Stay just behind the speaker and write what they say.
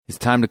It's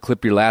time to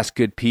clip your last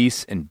good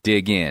piece and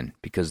dig in,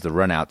 because the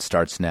RunOut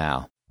starts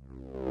now.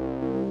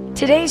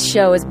 Today's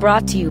show is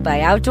brought to you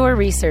by Outdoor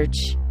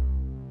Research.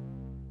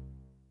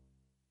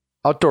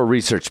 Outdoor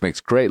Research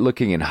makes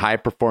great-looking and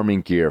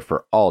high-performing gear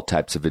for all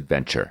types of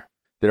adventure.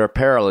 Their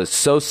apparel is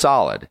so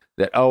solid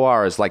that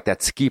OR is like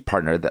that ski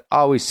partner that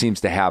always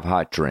seems to have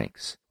hot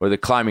drinks, or the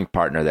climbing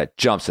partner that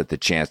jumps at the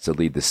chance to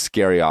lead the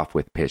scary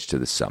off-with pitch to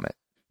the summit.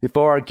 If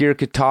OR gear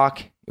could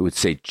talk, it would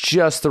say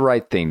just the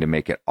right thing to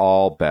make it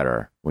all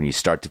better when you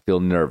start to feel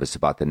nervous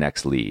about the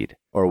next lead,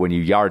 or when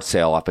you yard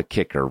sail off a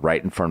kicker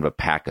right in front of a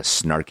pack of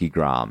snarky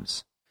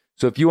groms.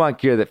 So if you want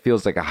gear that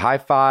feels like a high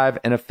five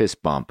and a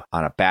fist bump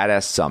on a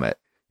badass summit,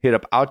 hit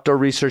up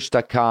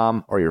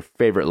outdoorresearch.com or your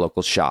favorite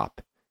local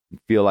shop and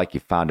feel like you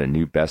found a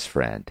new best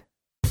friend.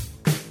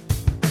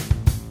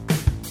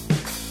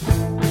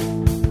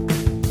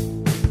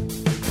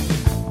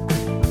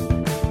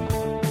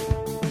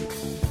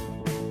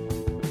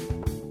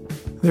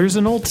 There's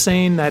an old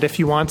saying that if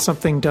you want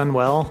something done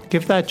well,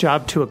 give that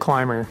job to a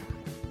climber.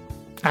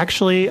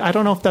 Actually, I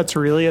don't know if that's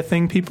really a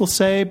thing people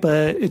say,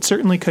 but it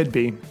certainly could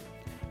be.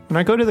 When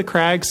I go to the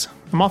crags,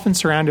 I'm often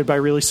surrounded by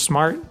really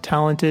smart,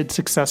 talented,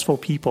 successful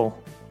people.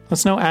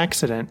 That's no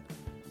accident.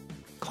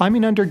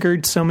 Climbing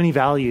undergirds so many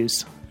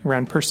values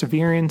around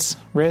perseverance,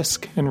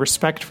 risk, and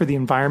respect for the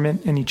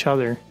environment and each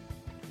other.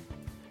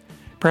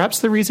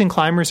 Perhaps the reason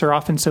climbers are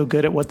often so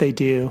good at what they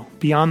do,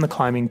 beyond the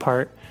climbing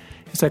part,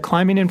 is that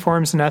climbing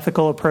informs an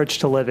ethical approach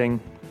to living,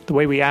 the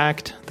way we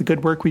act, the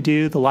good work we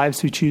do, the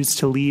lives we choose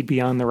to lead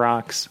beyond the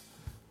rocks.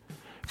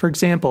 For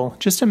example,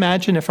 just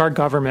imagine if our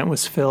government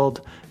was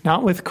filled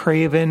not with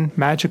craven,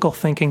 magical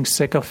thinking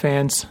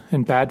sycophants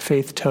and bad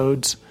faith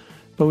toads,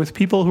 but with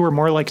people who are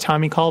more like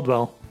Tommy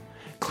Caldwell.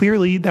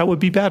 Clearly, that would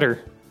be better.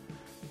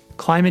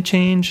 Climate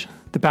change,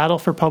 the battle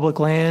for public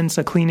lands,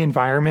 a clean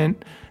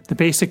environment, the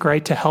basic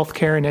right to health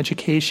care and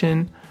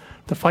education,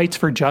 the fights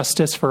for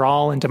justice for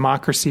all and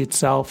democracy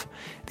itself,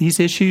 these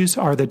issues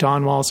are the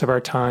dawn walls of our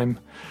time,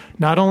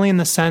 not only in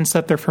the sense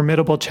that they're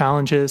formidable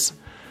challenges,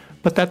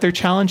 but that they're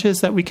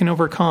challenges that we can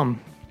overcome.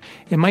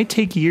 It might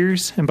take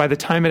years, and by the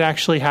time it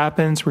actually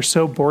happens, we're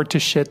so bored to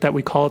shit that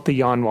we call it the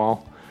yawn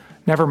wall.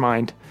 Never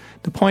mind.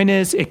 The point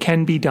is, it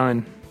can be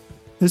done.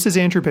 This is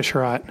Andrew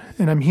Bisharat,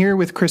 and I'm here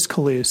with Chris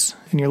Kalous,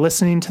 and you're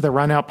listening to the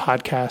RunOut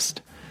podcast.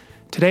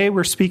 Today,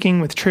 we're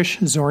speaking with Trish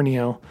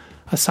Zornio,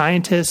 a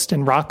scientist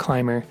and rock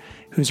climber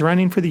who's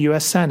running for the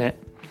U.S. Senate.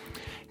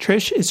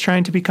 Trish is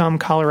trying to become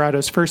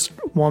Colorado's first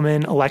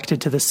woman elected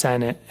to the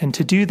Senate, and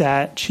to do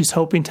that, she's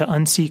hoping to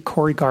unseat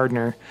Cory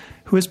Gardner,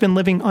 who has been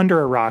living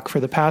under a rock for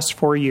the past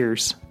 4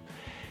 years.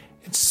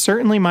 It's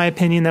certainly my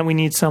opinion that we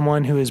need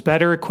someone who is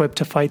better equipped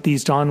to fight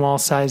these dawn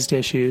wall-sized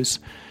issues,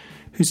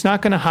 who's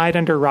not going to hide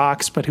under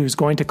rocks, but who's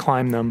going to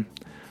climb them.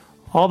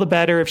 All the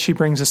better if she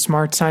brings a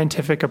smart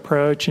scientific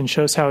approach and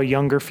shows how a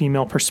younger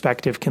female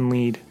perspective can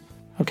lead.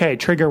 Okay,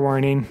 trigger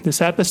warning.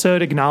 This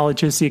episode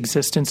acknowledges the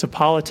existence of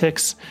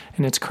politics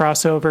and its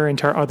crossover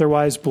into our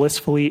otherwise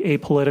blissfully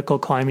apolitical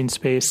climbing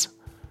space.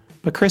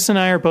 But Chris and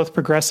I are both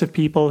progressive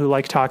people who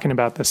like talking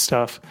about this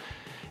stuff.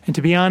 And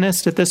to be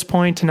honest, at this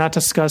point, to not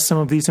discuss some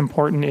of these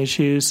important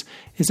issues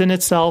is in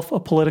itself a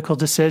political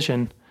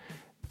decision.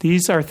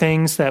 These are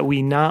things that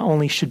we not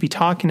only should be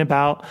talking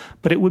about,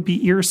 but it would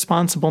be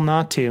irresponsible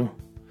not to.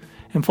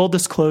 In full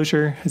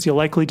disclosure, as you'll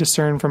likely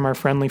discern from our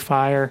friendly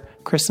fire,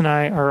 Chris and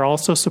I are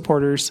also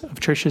supporters of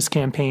Trish's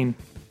campaign.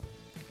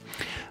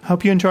 I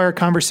hope you enjoy our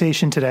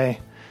conversation today.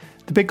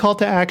 The big call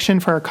to action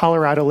for our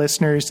Colorado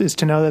listeners is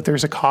to know that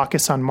there's a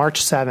caucus on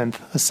March 7th,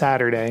 a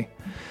Saturday.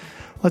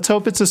 Let's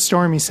hope it's a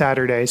stormy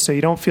Saturday so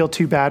you don't feel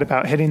too bad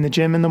about hitting the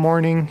gym in the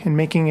morning and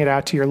making it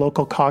out to your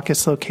local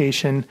caucus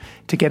location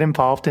to get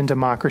involved in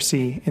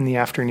democracy in the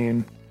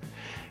afternoon.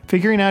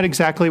 Figuring out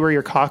exactly where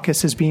your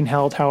caucus is being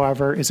held,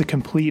 however, is a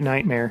complete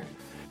nightmare.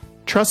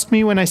 Trust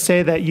me when I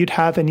say that you'd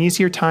have an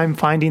easier time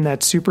finding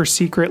that super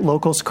secret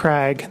locals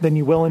crag than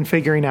you will in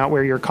figuring out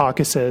where your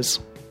caucus is.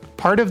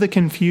 Part of the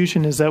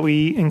confusion is that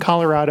we, in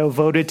Colorado,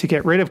 voted to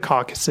get rid of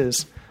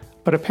caucuses,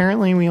 but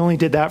apparently we only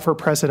did that for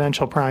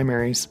presidential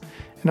primaries.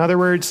 In other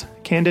words,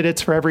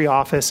 candidates for every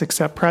office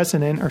except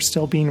president are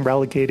still being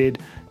relegated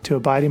to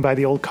abiding by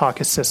the old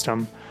caucus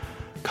system.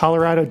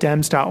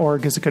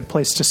 ColoradoDems.org is a good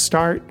place to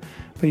start,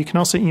 but you can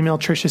also email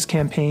Trish's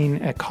campaign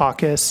at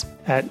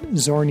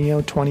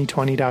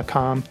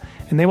caucus@zornio2020.com,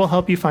 and they will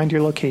help you find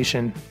your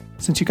location.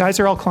 Since you guys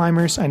are all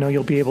climbers, I know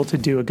you'll be able to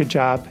do a good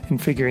job in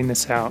figuring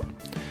this out.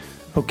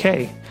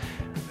 Okay,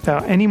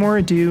 without any more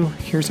ado,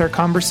 here's our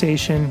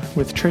conversation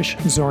with Trish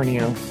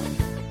Zornio.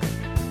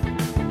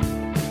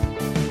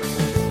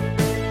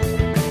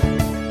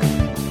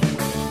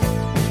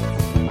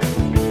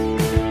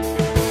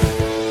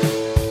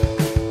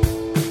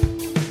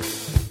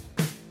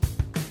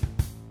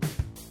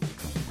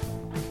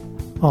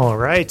 All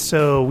right,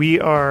 so we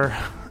are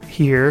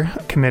here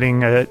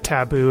committing a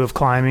taboo of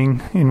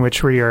climbing in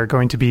which we are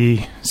going to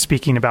be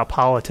speaking about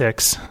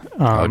politics.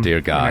 Oh,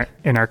 dear God.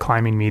 In our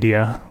climbing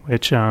media,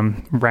 which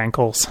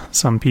rankles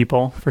some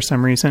people for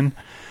some reason.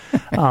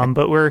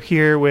 But we're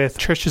here with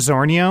Tricia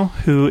Zornio,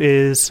 who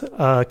is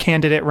a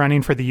candidate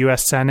running for the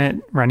U.S. Senate,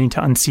 running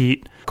to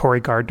unseat Cory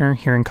Gardner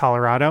here in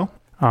Colorado.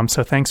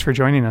 So thanks for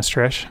joining us,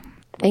 Trish.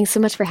 Thanks so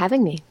much for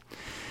having me.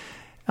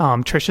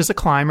 Trish is a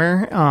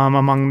climber,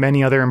 among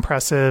many other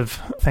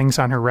impressive things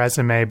on her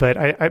resume. But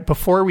I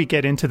before we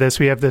get into this,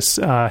 we have this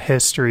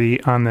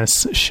history on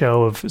this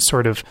show of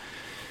sort of,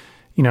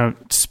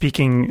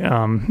 speaking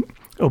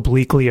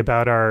obliquely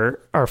about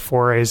our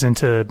forays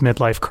into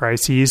midlife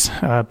crises,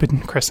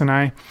 Chris and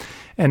I.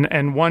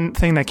 And one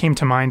thing that came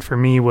to mind for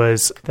me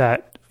was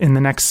that in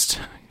the next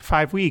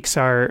 5 weeks,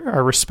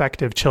 our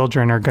respective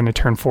children are going to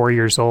turn 4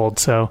 years old.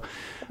 So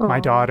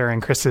my daughter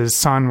and Chris's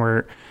son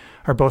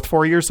are both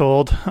 4 years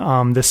old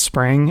this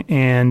spring.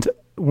 And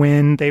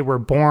when they were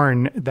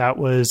born, that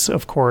was,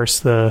 of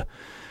course,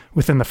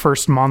 within the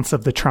first months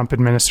of the Trump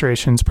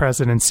administration's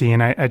presidency.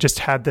 And I just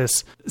had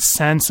this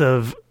sense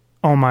of,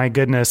 oh my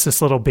goodness, this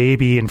little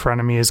baby in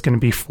front of me is going to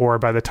be 4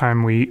 by the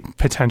time we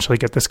potentially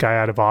get this guy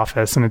out of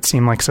office. And it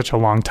seemed like such a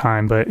long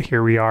time, but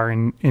here we are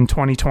in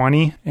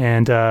 2020.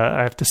 And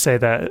I have to say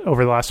that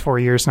over the last 4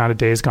 years, not a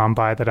day has gone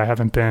by that I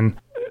haven't been,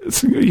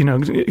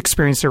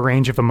 experienced a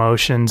range of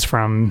emotions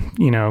from,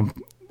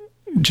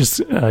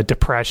 just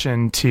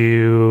depression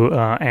to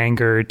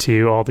anger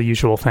to all the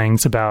usual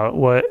things about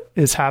what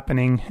is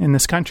happening in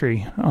this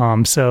country.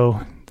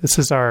 So this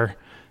is our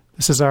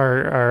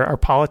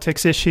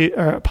politics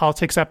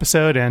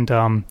episode,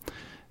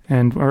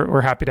 and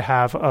we're happy to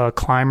have a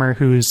climber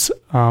who's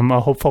a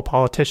hopeful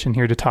politician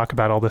here to talk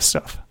about all this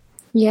stuff.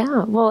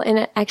 Yeah, well,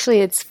 and actually,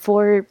 it's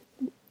for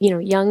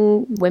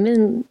young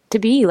women to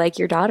be like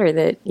your daughter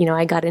that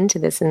I got into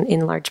this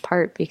in large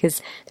part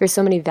because there's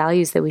so many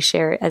values that we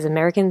share as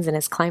Americans and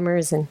as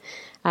climbers, and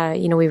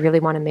we really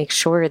want to make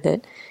sure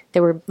that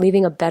we're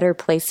leaving a better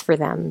place for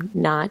them,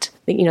 not,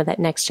 that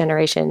next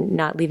generation,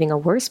 not leaving a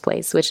worse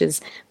place, which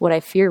is what I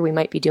fear we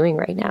might be doing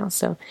right now.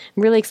 So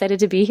I'm really excited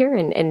to be here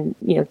and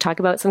talk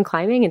about some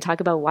climbing and talk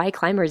about why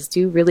climbers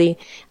do really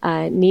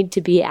need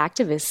to be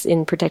activists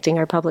in protecting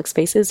our public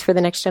spaces for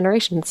the next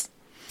generations.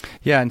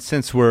 Yeah, and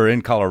since we're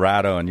in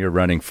Colorado and you're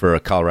running for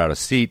a Colorado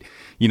seat,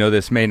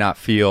 this may not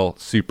feel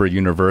super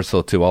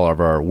universal to all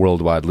of our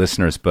worldwide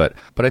listeners, but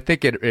I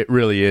think it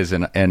really is,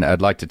 and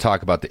I'd like to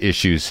talk about the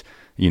issues,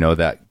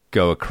 that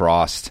go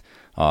across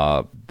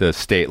the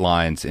state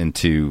lines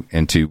into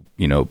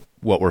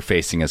what we're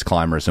facing as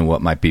climbers and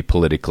what might be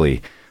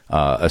politically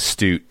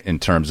astute in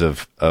terms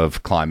of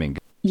climbing.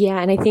 Yeah,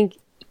 and I think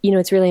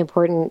it's really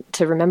important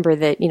to remember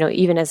that,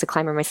 even as a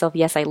climber myself,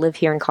 yes, I live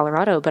here in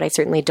Colorado, but I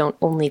certainly don't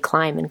only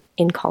climb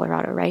in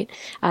Colorado, right?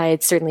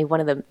 It's certainly one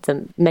of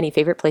the many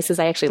favorite places.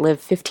 I actually live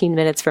 15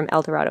 minutes from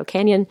El Dorado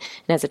Canyon,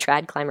 and as a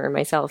trad climber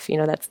myself,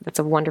 that's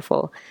a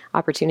wonderful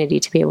opportunity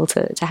to be able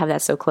to have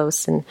that so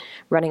close and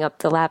running up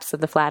the laps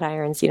of the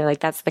Flatirons,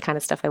 that's the kind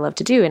of stuff I love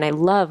to do, and I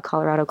love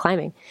Colorado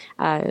climbing.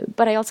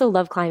 But I also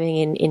love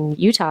climbing in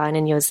Utah and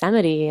in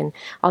Yosemite and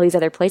all these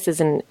other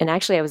places, and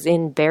actually I was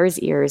in Bears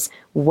Ears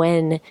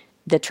when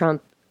the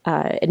Trump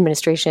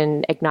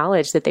administration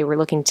acknowledged that they were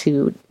looking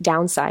to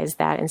downsize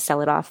that and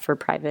sell it off for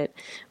private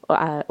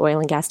oil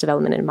and gas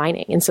development and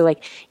mining. And so,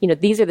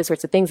 these are the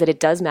sorts of things that it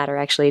does matter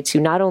actually to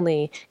not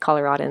only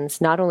Coloradans,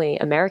 not only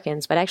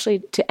Americans, but actually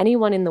to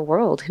anyone in the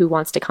world who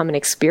wants to come and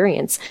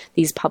experience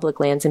these public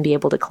lands and be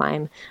able to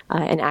climb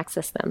and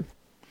access them.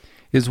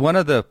 Is one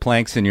of the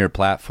planks in your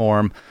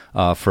platform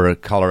for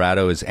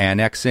Colorado is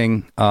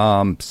annexing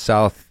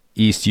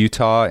southeast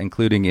Utah,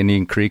 including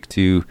Indian Creek,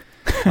 to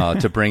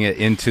bring it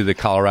into the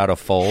Colorado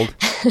fold?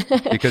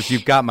 Because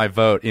you've got my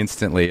vote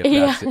instantly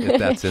if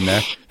that's in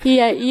there.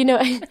 Yeah,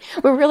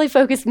 we're really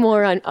focused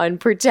more on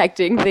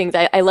protecting things.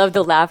 I love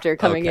the laughter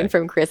coming in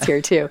from Chris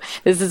here too.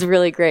 This is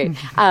really great.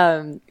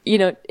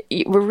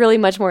 We're really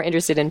much more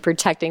interested in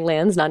protecting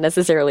lands, not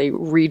necessarily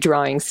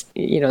redrawing,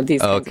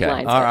 these kinds of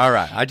lines. All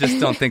right. I just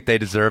don't think they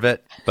deserve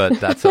it, but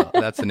that's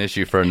an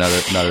issue for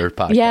another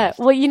podcast. Yeah.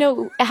 Well,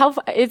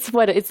 it's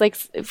like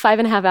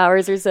 5.5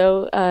 hours or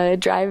so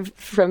drive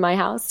from my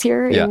house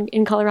here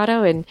in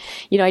Colorado, and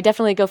I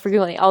definitely go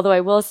frequently. Although I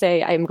will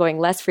say I'm going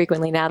less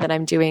frequently now that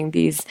I'm doing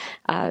these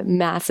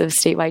massive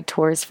statewide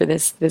tours for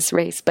this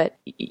race. But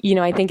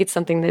I think it's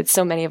something that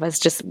so many of us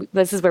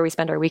this is where we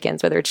spend our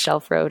weekends, whether it's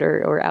Shelf Road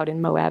or out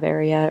in Moab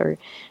area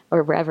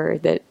or wherever,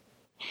 that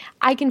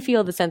I can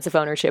feel the sense of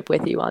ownership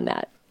with you on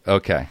that.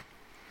 Okay.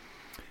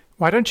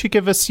 Why don't you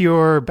give us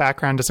your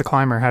background as a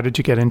climber? How did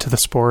you get into the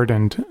sport?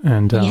 And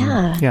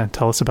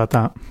tell us about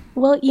that.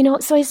 Well,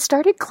 so I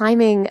started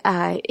climbing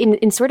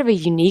in sort of a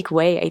unique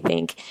way, I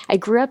think. I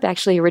grew up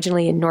actually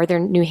originally in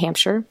northern New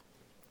Hampshire.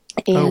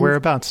 And,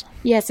 whereabouts?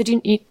 Yeah, so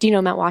do you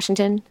know Mount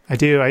Washington? I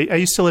do. I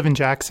used to live in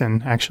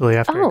Jackson, actually,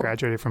 after I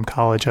graduated from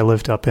college. I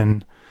lived up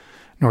in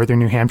northern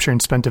New Hampshire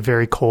and spent a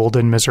very cold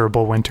and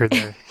miserable winter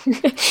there.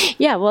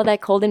 Yeah, well,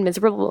 that cold and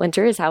miserable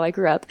winter is how I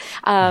grew up.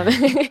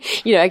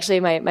 Actually,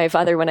 my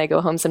father, when I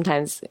go home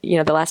sometimes,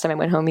 the last time I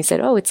went home, he said,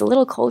 "Oh, it's a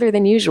little colder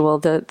than usual.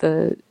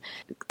 The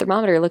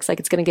thermometer looks like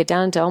it's going to get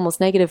down to almost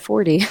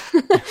 -40.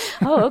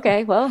 Oh,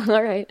 okay. Well,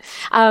 all right.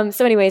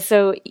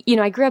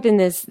 I grew up in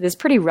this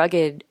pretty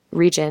rugged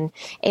region,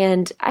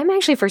 and I'm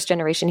actually first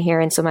generation here.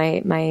 And so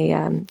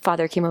my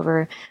father came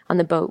over on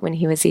the boat when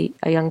he was a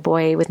young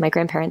boy with my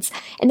grandparents,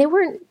 and they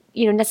weren't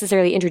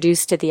necessarily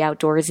introduced to the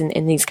outdoors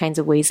in these kinds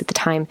of ways at the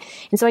time.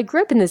 And so I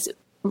grew up in this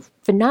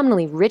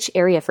phenomenally rich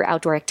area for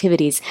outdoor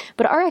activities,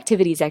 but our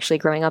activities actually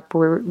growing up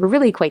were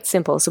really quite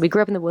simple. So we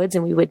grew up in the woods,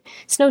 and we would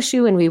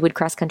snowshoe, and we would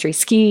cross country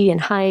ski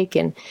and hike,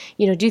 and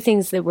do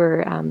things that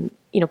were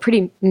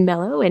pretty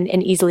mellow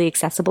and easily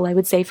accessible, I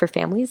would say, for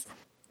families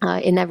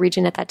in that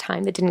region at that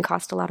time that didn't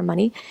cost a lot of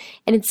money.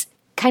 And it's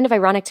kind of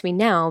ironic to me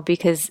now,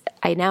 because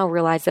I now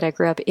realize that I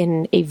grew up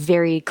in a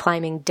very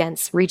climbing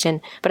dense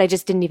region, but I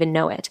just didn't even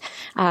know it.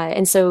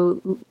 And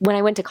so when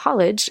I went to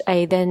college,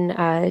 I then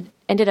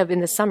ended up in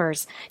the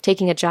summers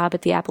taking a job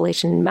at the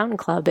Appalachian Mountain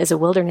Club as a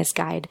wilderness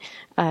guide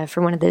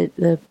for one of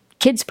the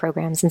kids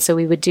programs. And so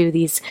we would do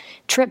these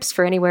trips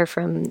for anywhere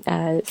from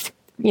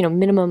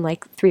minimum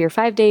like 3 or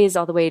 5 days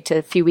all the way to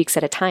a few weeks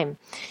at a time.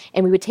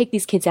 And we would take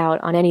these kids out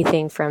on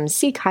anything from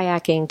sea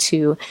kayaking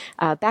to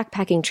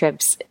backpacking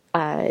trips,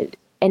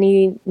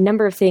 any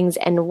number of things,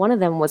 and one of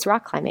them was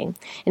rock climbing.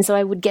 And so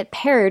I would get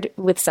paired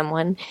with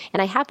someone,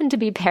 and I happened to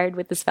be paired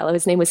with this fellow.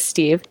 His name was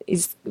Steve.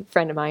 He's a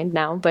friend of mine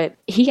now, but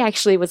he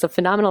actually was a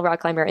phenomenal rock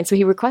climber. And so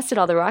he requested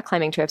all the rock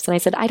climbing trips, and I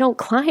said, "I don't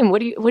climb.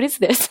 What is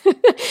this?"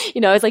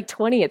 I was like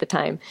 20 at the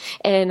time.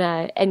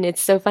 And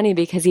it's so funny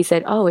because he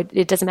said, "Oh,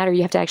 it doesn't matter.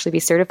 You have to actually be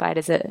certified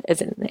as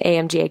an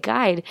AMGA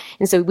guide."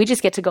 And so we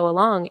just get to go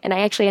along. And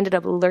I actually ended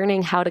up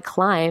learning how to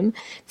climb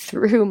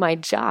through my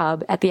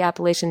job at the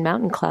Appalachian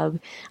Mountain Club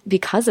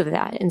because of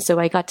that. And so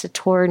I got to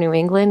tour New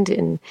England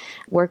and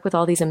work with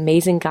all these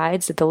amazing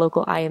guides at the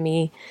local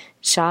IME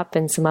shop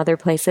and some other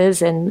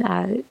places,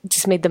 and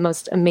just made the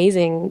most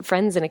amazing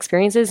friends and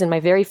experiences. And my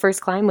very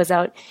first climb was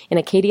out in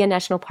Acadia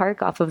National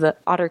Park off of the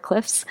Otter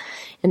Cliffs.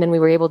 And then we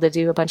were able to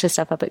do a bunch of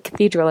stuff up at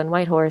Cathedral and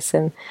Whitehorse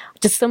and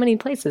just so many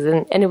places.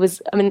 And it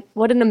was,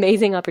 what an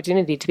amazing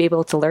opportunity to be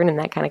able to learn in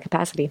that kind of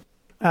capacity.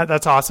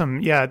 That's awesome.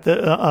 Yeah.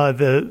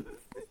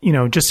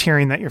 Just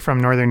hearing that you're from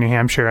northern New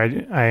Hampshire,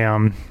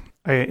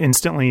 I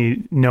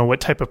instantly know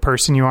what type of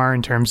person you are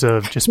in terms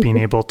of just being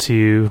able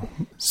to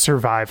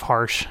survive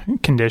harsh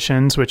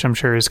conditions, which I'm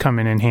sure is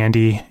coming in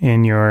handy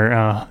in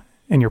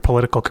your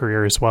political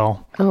career as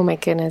well. Oh my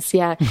goodness.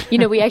 Yeah.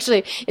 We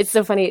actually, it's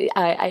so funny.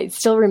 I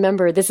still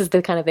remember, this is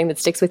the kind of thing that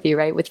sticks with you,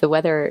 right? With the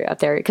weather up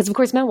there. Because of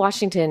course, Mount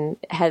Washington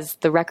has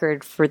the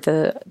record for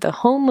the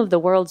home of the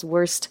world's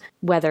worst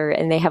weather.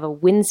 And they have a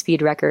wind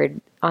speed record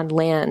on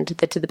land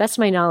that, to the best of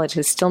my knowledge,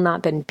 has still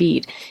not been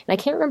beat. And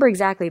I can't remember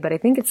exactly, but I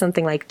think it's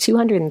something like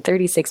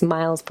 236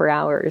 miles per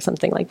hour or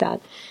something like that.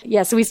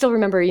 Yeah. So we still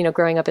remember,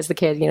 growing up as the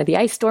kid, the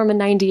ice storm in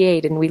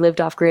 98, and we lived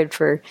off grid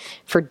for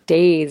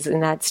days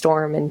in that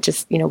storm, and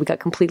just, we got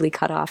completely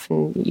cut off.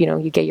 And,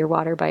 you get your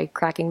water by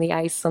cracking the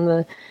ice on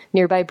the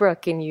nearby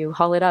brook, and you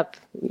haul it up,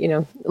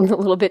 a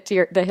little bit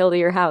to the hill to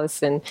your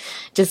house, and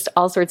just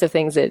all sorts of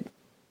things that,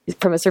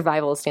 from a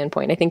survival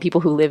standpoint, I think people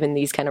who live in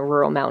these kind of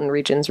rural mountain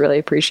regions really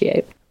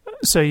appreciate.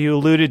 So you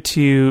alluded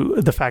to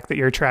the fact that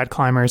you're a trad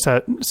climber. Is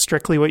that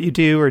strictly what you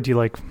do, or do you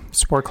like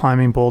sport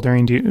climbing,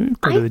 bouldering? Do you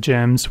go to the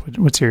gyms?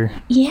 What's your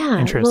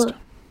interest?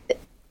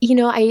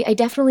 Well, I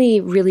definitely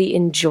really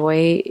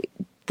enjoy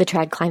the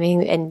trad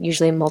climbing, and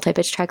usually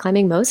multi-pitch trad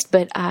climbing most,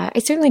 but I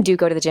certainly do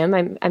go to the gym.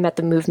 I'm at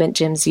the movement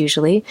gyms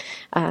usually,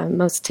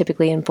 most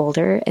typically in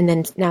Boulder. And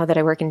then now that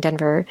I work in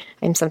Denver,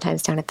 I'm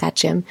sometimes down at that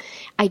gym.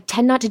 I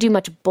tend not to do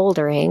much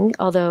bouldering,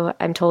 although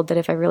I'm told that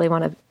if I really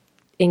want to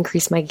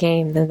increase my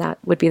game, then that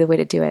would be the way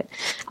to do it.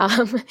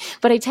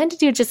 But I tend to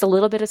do just a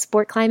little bit of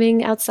sport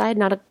climbing outside,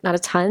 not a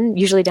ton,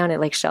 usually down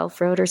at like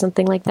Shelf Road or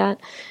something like that.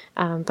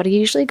 But I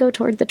usually go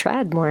toward the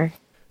trad more.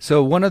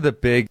 So one of the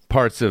big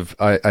parts of,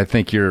 I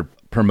think, your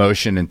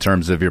promotion in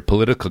terms of your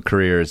political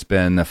career has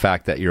been the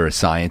fact that you're a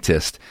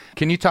scientist.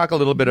 Can you talk a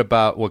little bit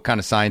about what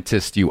kind of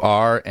scientist you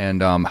are,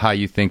 and how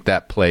you think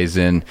that plays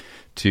in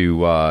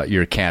to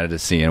your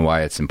candidacy and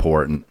why it's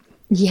important?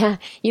 Yeah.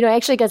 I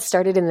actually got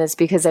started in this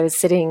because I was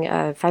sitting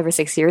 5 or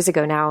 6 years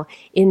ago now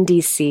in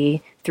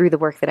DC through the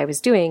work that I was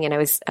doing. And I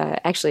was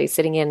actually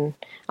sitting in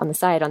on the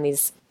side on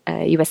these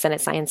U.S. Senate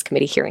Science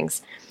Committee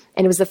hearings.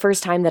 And it was the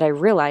first time that I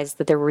realized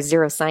that there were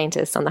 0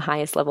 scientists on the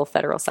highest level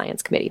federal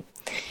science committee.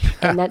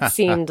 And that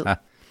seemed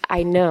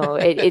I know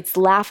it's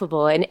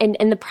laughable. And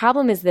the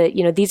problem is that,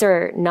 these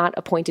are not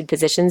appointed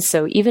positions.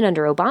 So even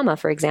under Obama,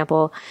 for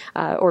example,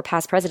 or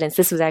past presidents,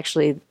 this was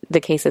actually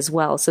the case as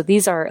well. So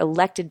these are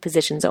elected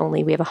positions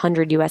only. We have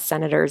 100 U.S.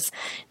 senators,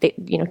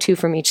 2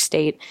 from each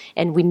state,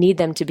 and we need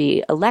them to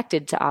be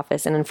elected to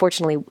office. And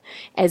unfortunately,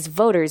 as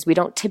voters, we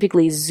don't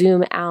typically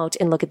zoom out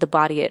and look at the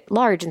body at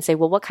large and say,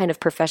 well, what kind of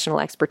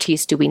professional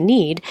expertise do we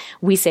need?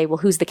 We say, well,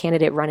 who's the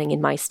candidate running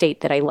in my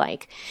state that I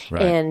like?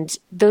 Right. And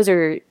those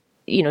are,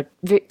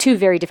 two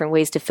very different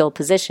ways to fill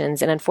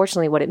positions. And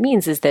unfortunately, what it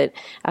means is that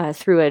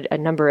through a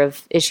number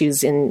of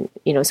issues in,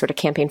 sort of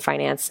campaign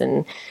finance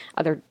and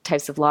other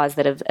types of laws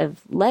that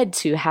have led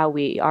to how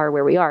we are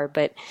where we are,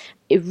 but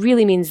it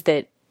really means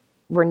that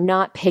we're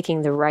not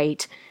picking the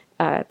right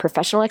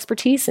professional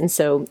expertise. And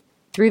so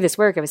through this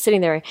work, I was sitting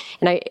there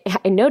and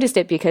I noticed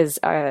it because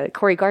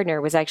Cory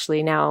Gardner was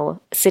actually now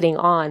sitting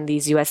on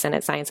these U.S.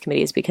 Senate Science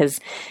Committees because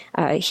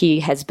he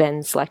has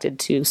been selected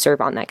to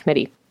serve on that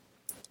committee.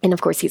 And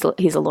of course, he's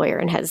a lawyer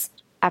and has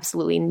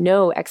absolutely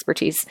no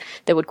expertise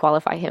that would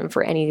qualify him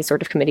for any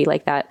sort of committee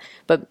like that.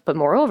 But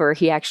moreover,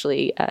 he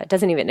actually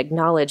doesn't even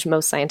acknowledge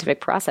most scientific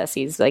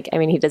processes.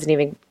 He doesn't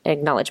even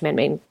acknowledge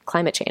man-made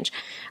climate change.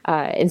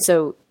 And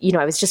so,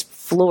 I was just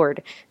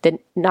floored that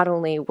not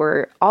only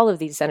were all of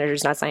these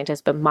senators not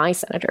scientists, but my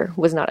senator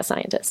was not a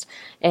scientist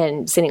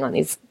and sitting on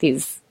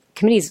these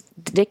committees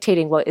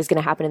dictating what is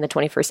going to happen in the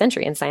 21st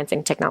century in science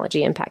and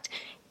technology impact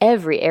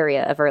every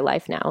area of our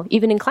life now,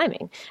 even in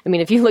climbing. I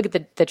mean, if you look at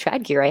the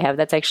trad gear I have,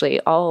 that's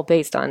actually all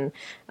based on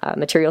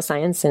material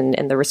science and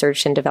the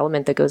research and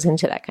development that goes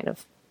into that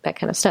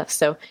kind of stuff.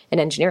 So,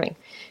 and engineering.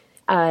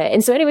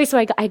 And so anyway,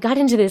 so I got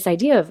into this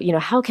idea of,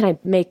 how can I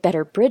make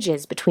better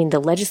bridges between the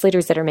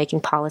legislators that are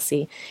making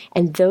policy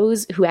and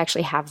those who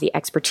actually have the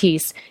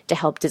expertise to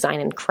help design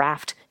and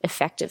craft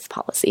effective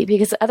policy?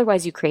 Because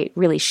otherwise you create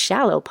really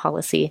shallow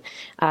policy,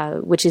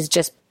 which is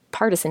just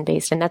partisan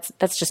based, and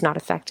that's just not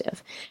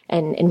effective.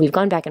 And we've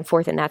gone back and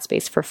forth in that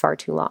space for far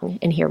too long,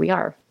 and here we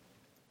are.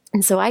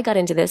 And so I got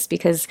into this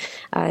because,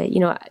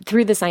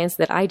 through the science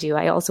that I do,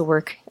 I also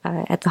work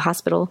at the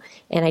hospital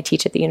and I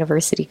teach at the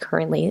university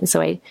currently. And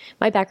so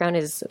my background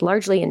is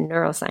largely in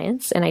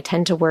neuroscience, and I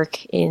tend to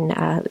work in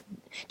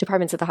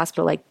departments at the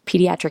hospital like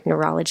pediatric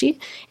neurology.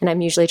 And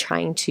I'm usually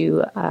trying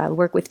to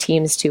work with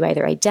teams to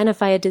either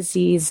identify a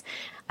disease,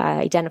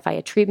 identify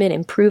a treatment,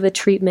 improve a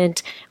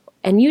treatment,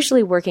 and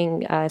usually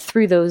working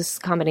through those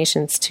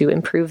combinations to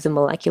improve the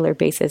molecular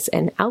basis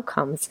and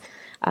outcomes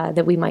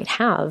that we might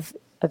have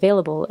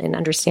available and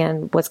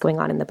understand what's going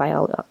on in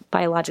the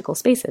biological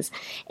spaces.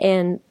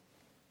 And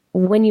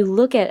when you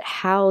look at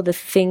how the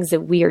things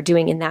that we are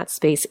doing in that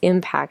space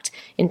impact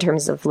in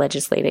terms of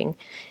legislating,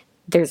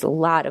 there's a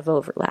lot of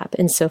overlap.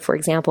 And so, for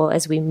example,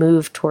 as we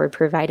move toward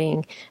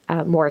providing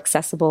more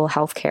accessible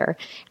healthcare,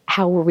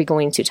 how are we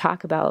going to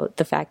talk about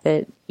the fact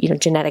that,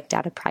 genetic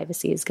data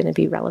privacy is going to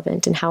be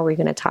relevant? And how are we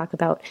going to talk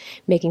about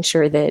making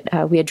sure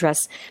that we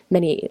address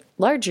many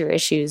larger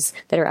issues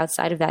that are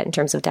outside of that in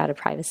terms of data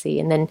privacy?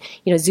 And then,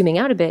 zooming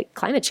out a bit,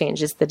 climate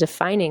change is the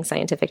defining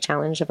scientific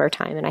challenge of our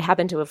time. And I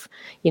happen to have,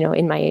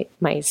 in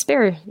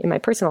my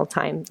personal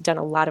time, done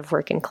a lot of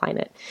work in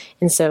climate.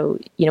 And so,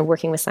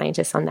 working with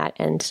scientists on that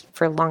end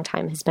for a long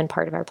time has been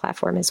part of our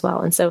platform as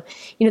well. And so,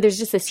 there's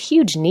just this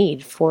huge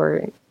need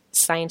for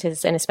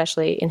scientists, and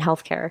especially in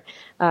healthcare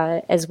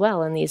as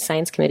well, in these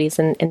science committees.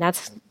 And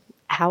that's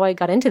how I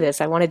got into this.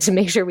 I wanted to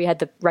make sure we had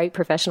the right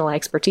professional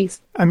expertise.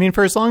 I mean,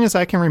 for as long as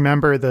I can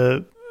remember,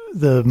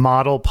 the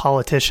model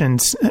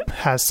politicians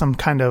has some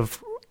kind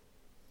of,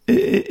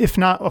 if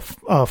not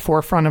a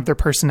forefront of their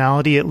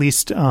personality, at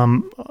least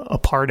a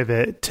part of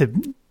it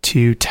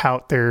to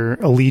tout their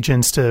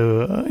allegiance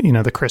to,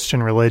 the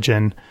Christian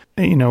religion,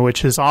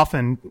 which is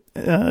often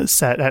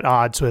set at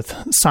odds with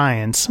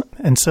science.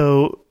 And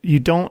so you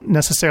don't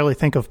necessarily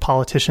think of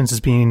politicians as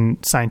being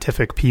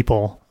scientific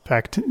people. In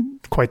fact,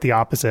 quite the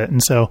opposite.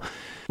 And so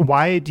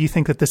why do you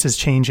think that this is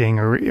changing,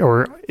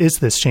 or is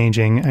this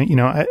changing?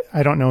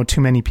 I don't know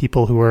too many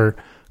people who are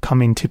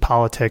coming to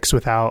politics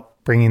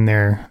without bringing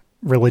their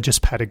religious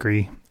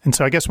pedigree. And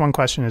so I guess one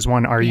question is,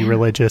 are you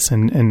religious?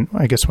 And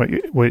I guess what I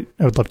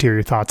would love to hear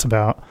your thoughts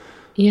about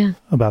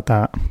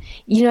that.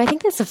 I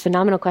think that's a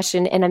phenomenal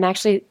question. And I'm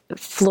actually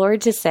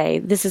floored to say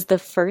this is the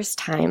first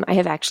time I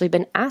have actually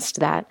been asked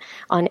that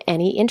on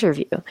any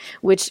interview,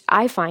 which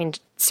I find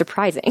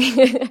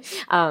surprising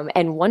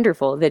and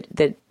wonderful that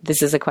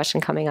this is a question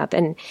coming up.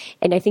 And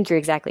I think you're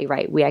exactly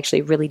right. We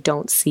actually really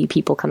don't see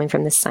people coming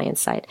from the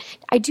science side.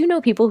 I do know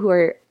people who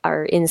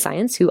are in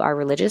science who are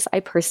religious.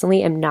 I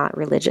personally am not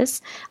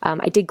religious.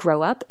 I did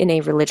grow up in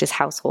a religious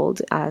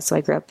household. So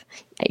I grew up,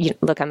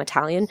 I'm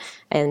Italian,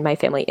 and my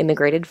family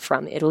immigrated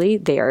from Italy.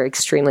 They are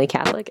extremely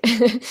Catholic.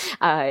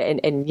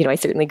 and I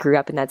certainly grew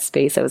up in that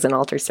space. I was an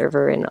altar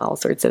server and all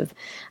sorts of,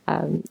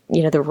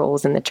 the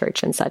roles in the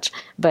church and such.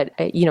 But,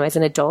 as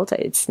an adult,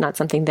 it's not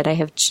something that I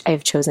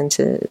have chosen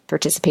to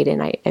participate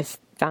in. I've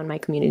found my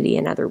community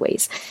in other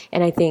ways.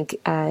 And I think,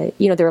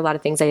 there are a lot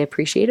of things I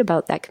appreciate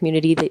about that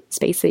community, that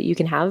space that you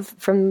can have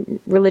from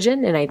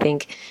religion. And I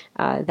think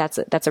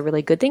that's a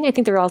really good thing. I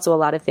think there are also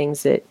a lot of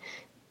things that,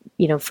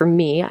 for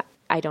me,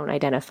 I don't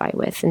identify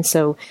with. And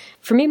so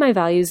for me, my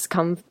values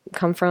come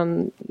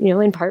from,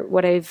 in part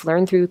what I've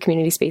learned through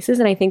community spaces.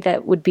 And I think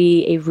that would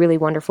be a really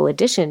wonderful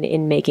addition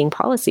in making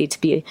policy,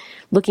 to be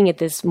looking at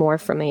this more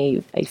from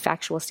a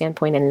factual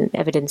standpoint and an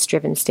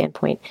evidence-driven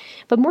standpoint,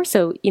 but more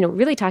so,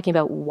 really talking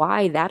about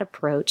why that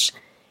approach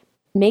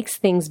makes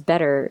things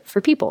better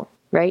for people.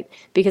 Right?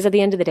 Because at the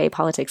end of the day,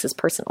 politics is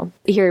personal.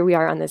 Here we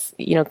are on this,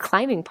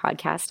 climbing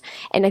podcast.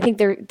 And I think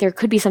there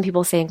could be some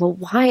people saying, well,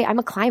 why? I'm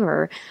a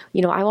climber.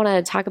 I want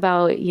to talk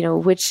about,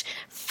 which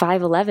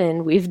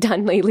 511 we've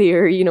done lately,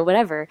 or,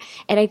 whatever.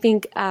 And I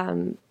think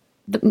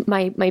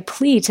my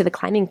plea to the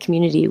climbing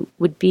community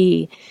would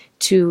be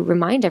to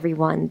remind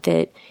everyone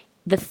that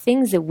the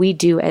things that we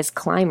do as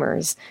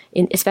climbers,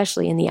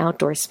 especially in the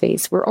outdoor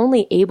space, we're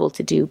only able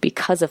to do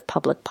because of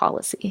public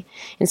policy.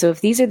 And so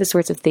if these are the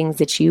sorts of things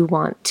that you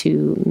want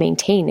to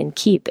maintain and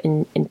keep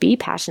and be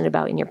passionate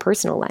about in your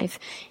personal life,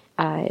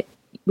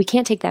 we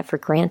can't take that for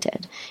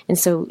granted. And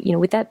so,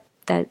 with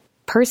that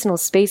personal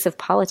space of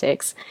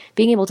politics,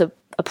 being able to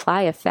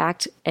apply a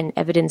fact and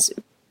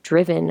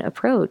evidence-driven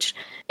approach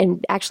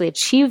and actually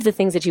achieve the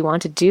things that you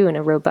want to do in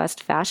a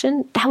robust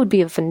fashion, that would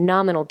be a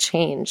phenomenal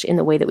change in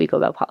the way that we go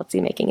about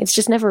policymaking. It's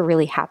just never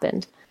really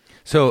happened.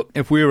 So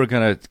if we were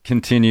going to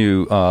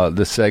continue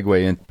the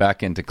segue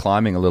back into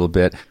climbing a little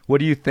bit, what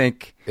do you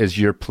think is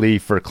your plea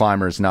for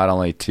climbers not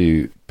only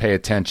to pay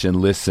attention,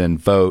 listen,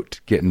 vote,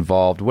 get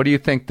involved? What do you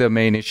think the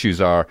main issues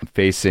are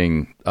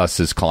facing us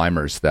as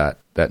climbers that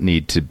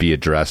need to be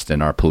addressed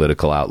in our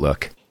political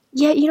outlook?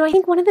 Yeah, I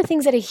think one of the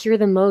things that I hear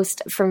the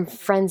most from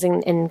friends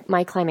in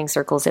my climbing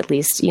circles, at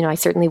least, I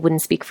certainly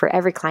wouldn't speak for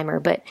every climber,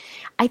 but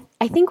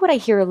I think what I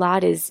hear a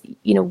lot is,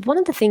 one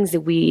of the things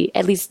that we,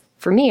 at least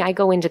for me, I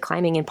go into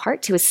climbing in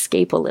part to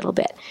escape a little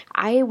bit.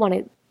 I want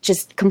to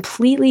just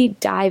completely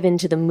dive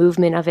into the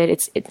movement of it.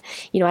 It's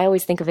I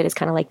always think of it as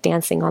kind of like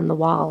dancing on the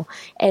wall.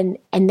 And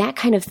that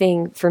kind of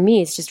thing for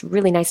me is just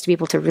really nice to be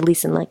able to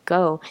release and let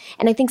go.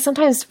 And I think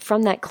sometimes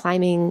from that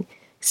climbing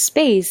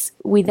space,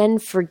 we then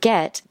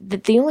forget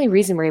that the only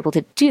reason we're able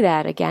to do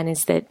that, again,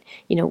 is that,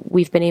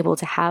 we've been able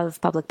to have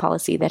public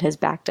policy that has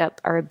backed up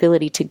our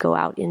ability to go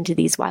out into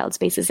these wild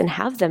spaces and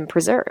have them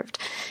preserved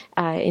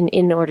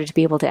in order to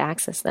be able to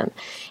access them.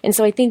 And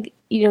so I think,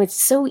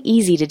 it's so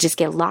easy to just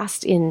get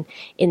lost in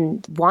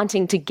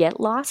wanting to get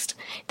lost,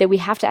 that we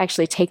have to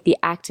actually take the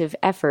active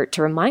effort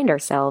to remind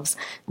ourselves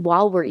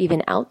while we're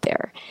even out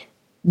there,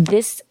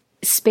 this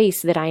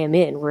space that I am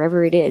in,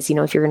 wherever it is,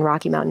 if you're in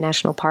Rocky Mountain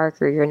National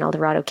Park or you're in El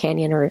Dorado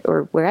Canyon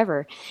or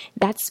wherever,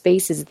 that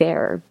space is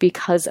there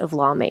because of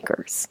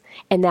lawmakers,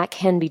 and that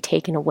can be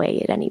taken away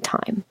at any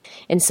time.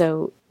 And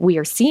so we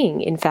are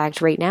seeing, in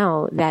fact, right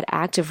now, that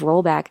active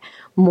rollback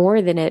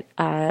more than at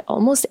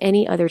almost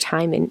any other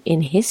time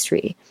in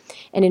history.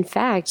 And in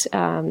fact,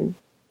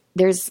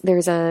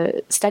 there's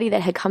a study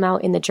that had come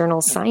out in the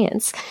journal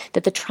Science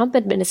that the Trump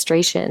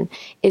administration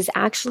is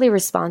actually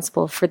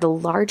responsible for the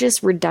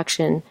largest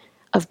reduction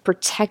of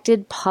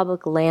protected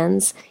public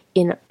lands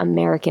in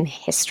American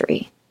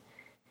history.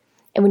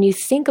 And when you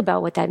think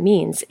about what that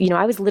means,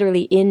 I was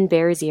literally in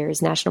Bears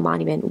Ears National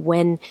Monument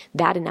when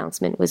that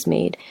announcement was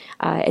made.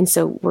 And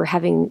so we're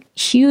having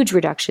huge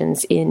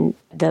reductions in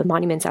the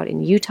monuments out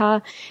in Utah.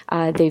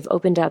 They've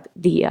opened up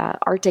the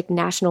Arctic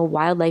National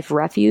Wildlife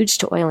Refuge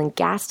to oil and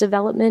gas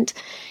development.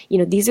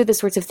 These are the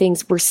sorts of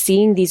things we're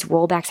seeing these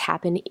rollbacks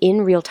happen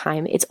in real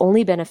time. It's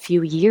only been a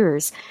few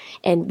years,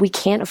 and we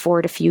can't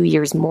afford a few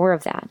years more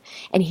of that.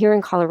 And here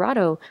in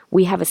Colorado,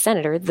 we have a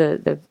senator,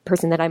 the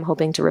person that I'm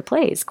hoping to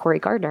replace, Cory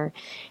Gardner,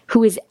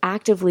 who is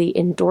actively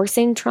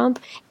endorsing Trump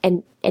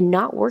and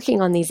not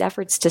working on these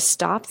efforts to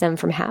stop them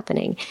from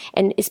happening.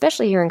 And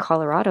especially here in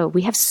Colorado,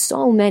 we have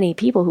so many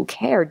people who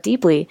care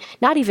deeply,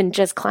 not even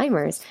just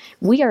climbers.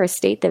 We are a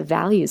state that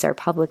values our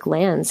public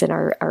lands and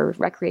our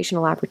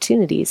recreational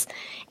opportunities.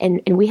 And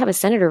we have a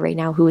senator right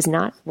now who is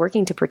not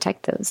working to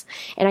protect those.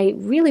 And I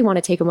really want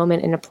to take a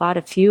moment and applaud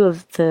a few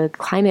of the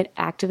climate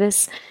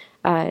activists,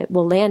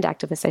 land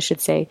activists, I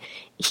should say,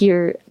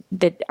 here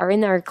that are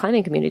in our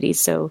climbing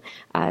communities. So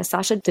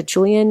Sasha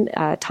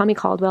DeJulian, Tommy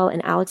Caldwell,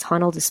 and Alex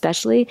Honnold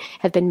especially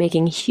have been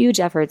making huge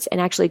efforts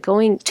and actually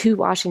going to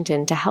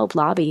Washington to help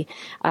lobby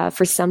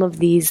for some of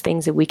these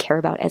things that we care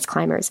about as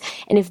climbers.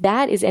 And if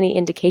that is any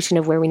indication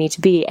of where we need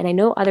to be, and I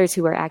know others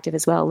who are active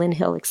as well, Lynn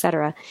Hill, et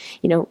cetera,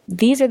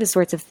 these are the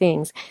sorts of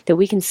things that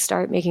we can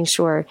start making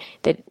sure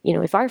that,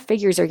 if our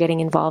figures are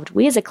getting involved,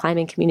 we as a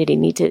climbing community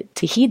need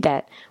to heed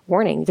that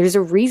warning. There's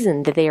a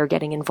reason that they are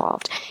getting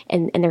involved,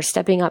 and they're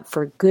stepping up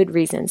for good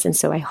reasons. And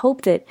so I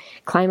hope that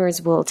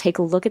climbers will take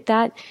a look at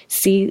that,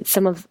 see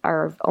some of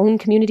our own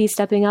community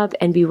stepping up,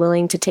 and be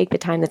willing to take the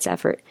time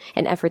effort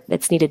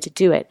that's needed to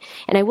do it.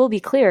 And I will be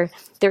clear,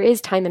 there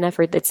is time and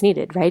effort that's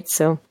needed, right?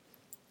 So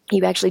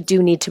you actually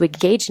do need to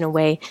engage in a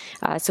way.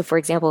 So, for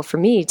example, for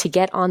me, to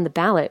get on the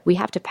ballot, we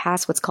have to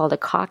pass what's called a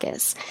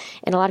caucus.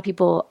 And a lot of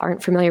people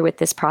aren't familiar with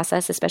this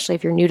process, especially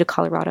if you're new to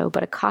Colorado.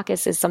 But a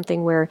caucus is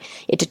something where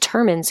it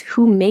determines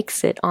who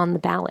makes it on the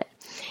ballot.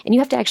 And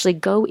you have to actually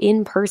go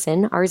in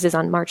person. Ours is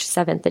on March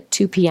 7th at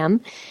 2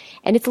 p.m.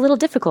 And it's a little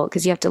difficult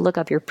because you have to look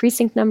up your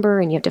precinct number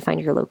and you have to find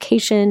your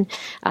location.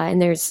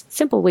 And there's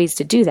simple ways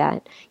to do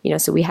that.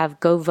 So we have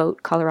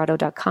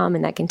govotecolorado.com,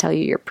 and that can tell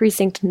you your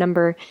precinct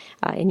number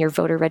and your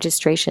voter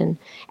registration.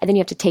 And then you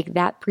have to take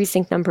that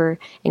precinct number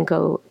and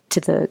go to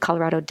the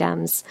Colorado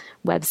Dems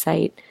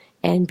website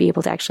and be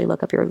able to actually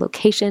look up your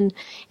location.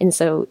 And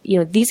so,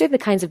 these are the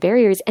kinds of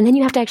barriers. And then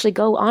you have to actually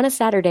go on a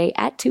Saturday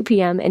at 2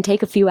 p.m. and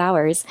take a few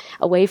hours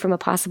away from a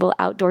possible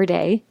outdoor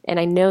day. And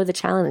I know the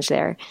challenge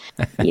there,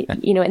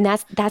 and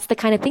that's the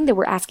kind of thing that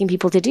we're asking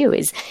people to do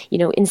is,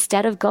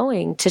 instead of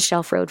going to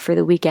Shelf Road for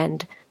the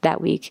weekend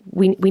that week,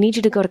 we need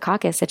you to go to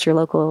caucus at your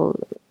local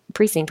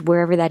precinct,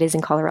 wherever that is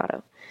in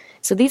Colorado.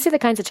 So these are the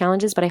kinds of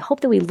challenges, but I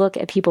hope that we look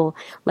at people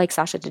like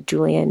Sasha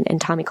DeJulian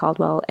and Tommy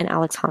Caldwell and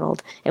Alex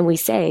Honnold, and we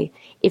say,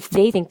 if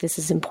they think this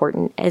is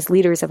important as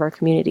leaders of our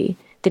community,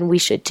 then we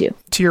should too.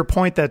 To your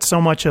point that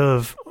so much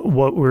of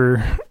what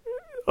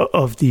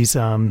of these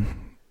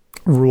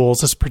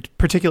rules is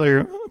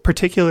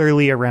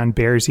particularly around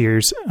Bears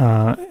Ears,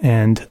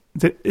 and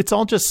it's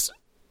all just,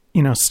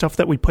 stuff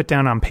that we put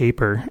down on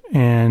paper,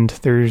 and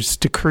there's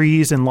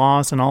decrees and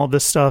laws and all of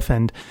this stuff,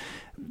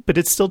 but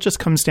it still just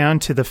comes down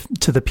to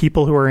the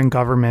people who are in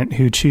government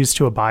who choose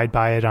to abide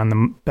by it on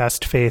the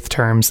best faith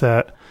terms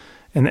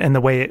and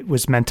the way it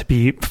was meant to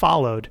be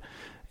followed.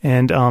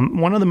 And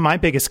one of my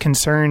biggest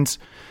concerns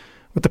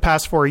with the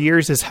past 4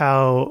 years is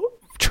how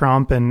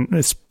Trump and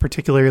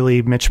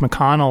particularly Mitch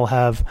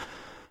McConnell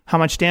how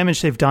much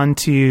damage they've done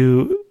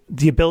to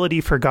the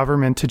ability for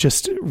government to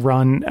just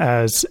run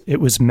as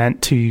it was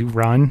meant to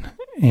run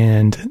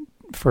and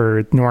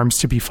for norms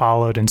to be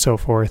followed and so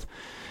forth.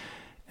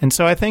 And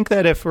so I think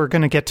that if we're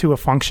going to get to a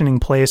functioning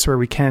place where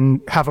we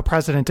can have a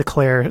president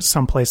declare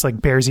someplace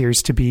like Bears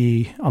Ears to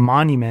be a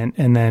monument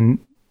and then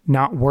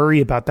not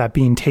worry about that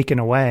being taken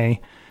away,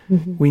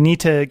 we need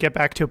to get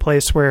back to a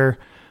place where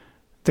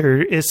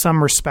there is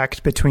some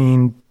respect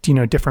between,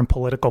 different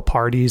political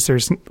parties.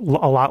 There's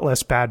a lot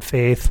less bad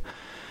faith.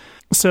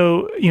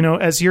 So,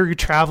 as you're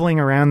traveling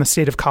around the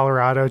state of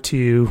Colorado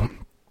to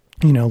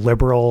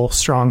liberal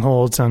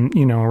strongholds on,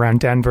 around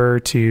Denver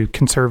to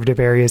conservative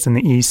areas in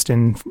the East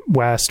and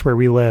West where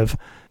we live,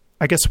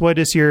 I guess, what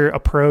is your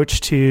approach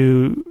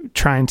to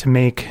trying to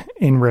make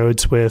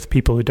inroads with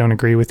people who don't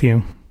agree with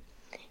you?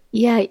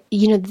 Yeah,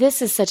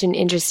 this is such an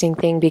interesting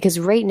thing because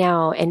right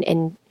now,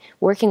 and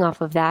working off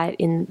of that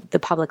in the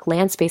public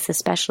land space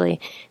especially,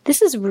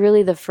 this is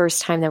really the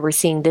first time that we're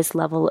seeing this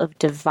level of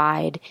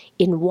divide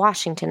in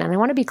Washington. And I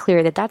want to be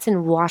clear that that's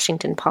in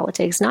Washington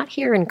politics, not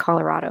here in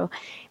Colorado.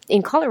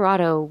 In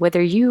Colorado,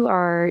 whether you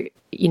are,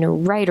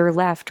 right or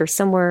left or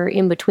somewhere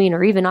in between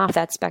or even off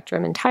that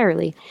spectrum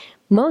entirely,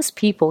 most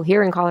people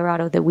here in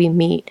Colorado that we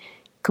meet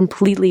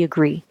completely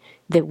agree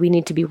that we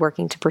need to be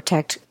working to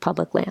protect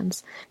public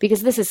lands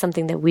because this is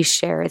something that we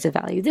share as a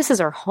value. This is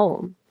our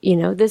home.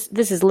 This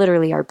is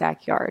literally our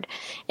backyard.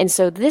 And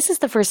so this is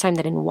the first time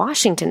that in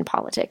Washington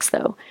politics,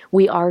 though,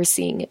 we are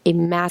seeing a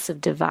massive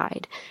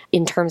divide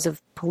in terms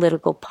of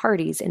political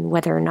parties and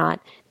whether or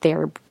not they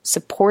are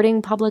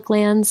supporting public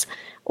lands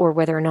or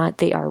whether or not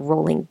they are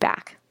rolling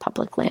back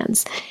public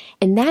lands.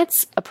 And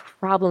that's a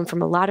problem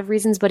from a lot of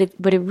reasons, but it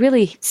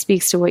really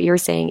speaks to what you're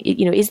saying.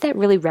 Is that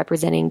really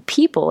representing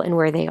people and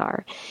where they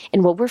are?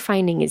 And what we're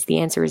finding is the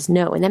answer is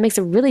no. And that makes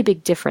a really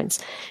big difference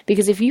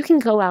because if you can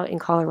go out in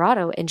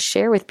Colorado and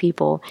share with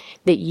people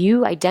that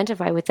you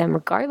identify with them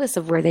regardless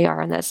of where they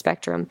are on that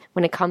spectrum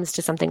when it comes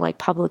to something like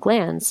public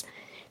lands,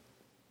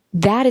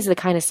 that is the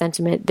kind of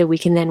sentiment that we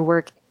can then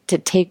work to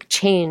take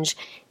change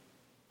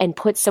and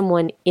put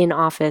someone in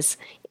office,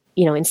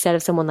 instead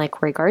of someone like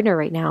Cory Gardner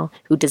right now,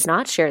 who does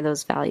not share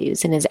those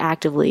values and is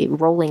actively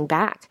rolling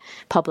back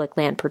public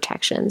land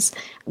protections,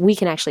 we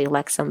can actually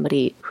elect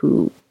somebody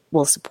who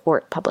will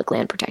support public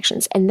land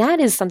protections. And that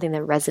is something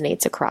that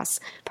resonates across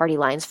party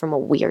lines from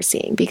what we are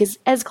seeing. Because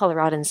as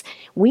Coloradans,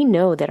 we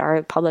know that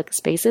our public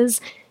spaces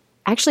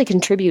actually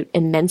contribute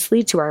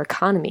immensely to our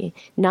economy,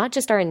 not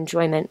just our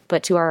enjoyment,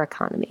 but to our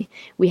economy.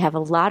 We have a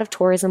lot of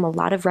tourism, a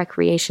lot of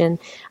recreation,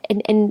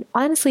 and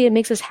honestly, it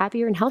makes us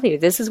happier and healthier.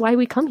 This is why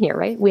we come here,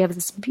 right? We have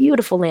this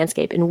beautiful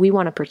landscape and we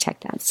want to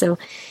protect that. So,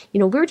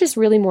 we're just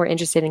really more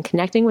interested in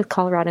connecting with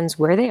Coloradans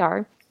where they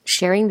are,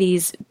 sharing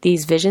these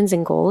visions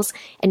and goals,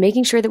 and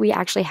making sure that we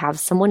actually have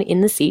someone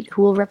in the seat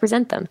who will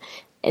represent them.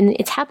 And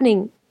it's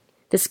happening,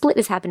 the split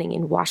is happening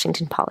in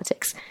Washington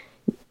politics,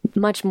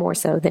 much more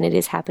so than it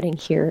is happening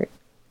here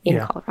in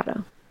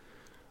Colorado.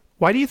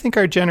 Why do you think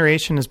our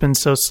generation has been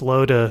so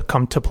slow to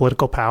come to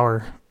political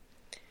power?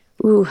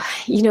 Ooh,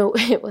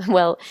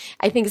 well,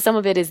 I think some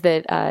of it is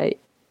that,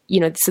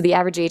 so the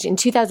average age in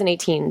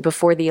 2018,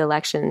 before the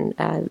election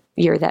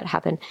year that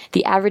happened,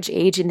 the average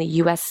age in the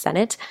U.S.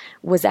 Senate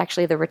was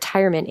actually the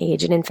retirement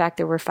age. And in fact,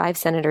 there were 5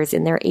 senators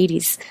in their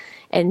 80s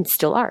and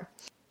still are.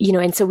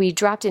 And so we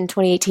dropped in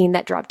 2018,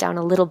 that dropped down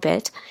a little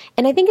bit.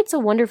 And I think it's a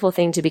wonderful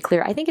thing, to be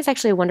clear. I think it's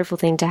actually a wonderful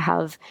thing to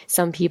have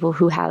some people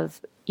who have,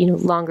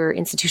 longer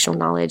institutional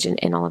knowledge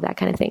and all of that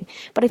kind of thing.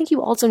 But I think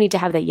you also need to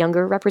have that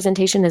younger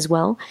representation as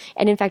well.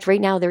 And in fact, right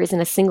now, there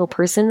isn't a single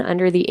person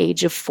under the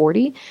age of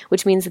 40,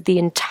 which means that the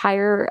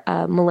entire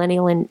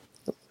millennial and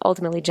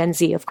ultimately Gen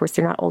Z, of course,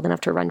 they're not old enough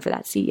to run for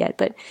that seat yet,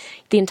 but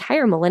the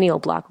entire millennial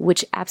bloc,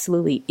 which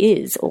absolutely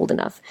is old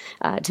enough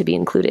to be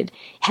included,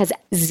 has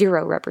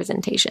zero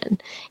representation.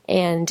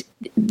 And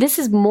this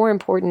is more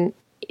important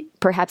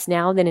perhaps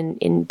now than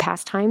in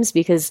past times,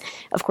 because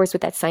of course,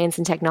 with that science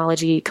and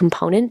technology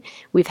component,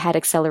 we've had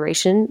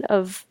acceleration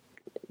of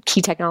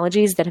key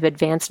technologies that have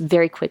advanced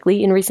very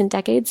quickly in recent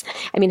decades.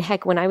 I mean,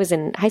 heck, when I was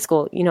in high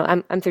school,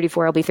 I'm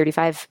 34, I'll be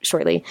 35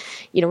 shortly.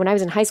 When I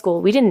was in high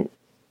school, we didn't,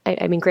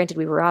 I mean, granted,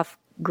 we were off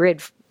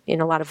grid in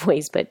a lot of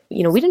ways, but,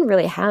 we didn't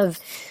really have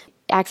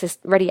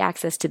ready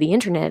access to the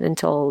internet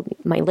until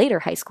my later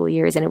high school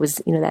years. And it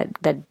was,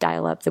 that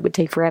dial up that would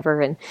take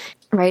forever. And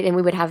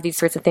we would have these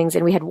sorts of things.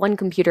 And we had one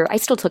computer. I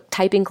still took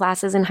typing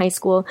classes in high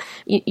school.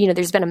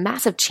 There's been a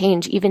massive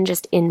change, even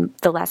just in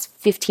the last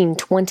 15,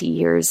 20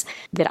 years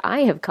that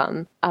I have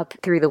come up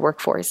through the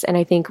workforce. And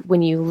I think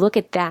when you look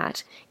at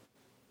that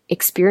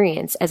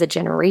experience as a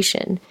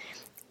generation,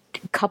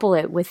 couple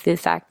it with the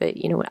fact that,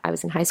 I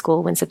was in high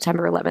school when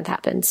September 11th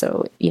happened.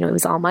 So, it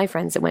was all my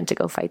friends that went to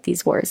go fight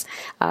these wars.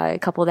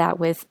 Couple that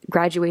with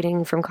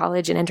graduating from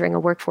college and entering a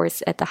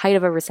workforce at the height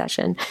of a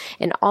recession,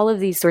 and all of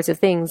these sorts of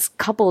things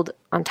coupled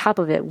on top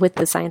of it with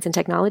the science and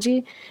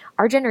technology,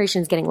 our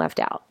generation is getting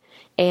left out.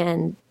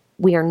 And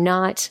we are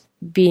not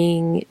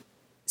being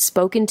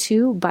spoken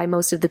to by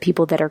most of the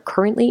people that are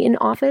currently in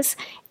office,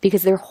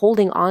 because they're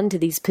holding on to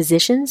these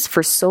positions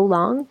for so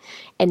long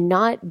and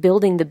not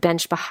building the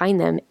bench behind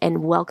them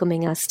and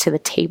welcoming us to the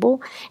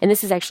table. And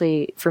this is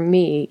actually, for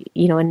me,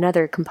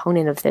 another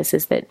component of this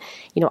is that,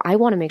 I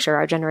want to make sure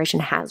our generation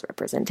has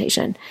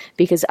representation,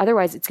 because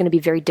otherwise it's going to be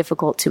very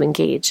difficult to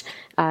engage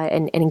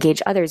and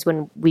engage others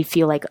when we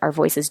feel like our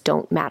voices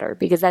don't matter,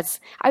 because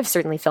I've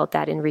certainly felt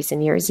that in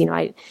recent years.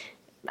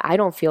 I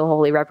don't feel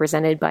wholly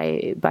represented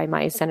by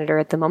my senator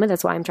at the moment.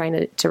 That's why I'm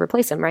trying to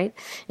replace him, right?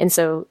 And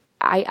so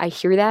I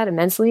hear that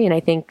immensely. And I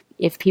think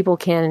if people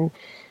can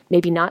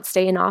maybe not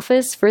stay in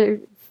office for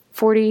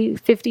 40,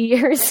 50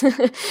 years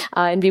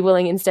and be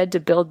willing instead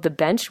to build the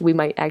bench, we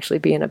might actually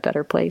be in a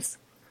better place.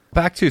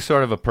 Back to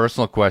sort of a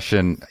personal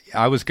question.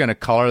 I was going to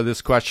color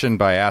this question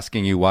by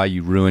asking you why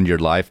you ruined your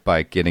life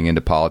by getting into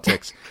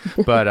politics,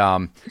 but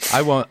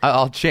I won't.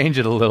 I'll change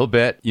it a little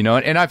bit,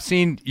 and I've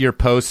seen your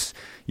posts,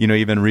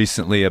 even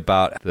recently,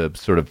 about the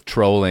sort of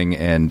trolling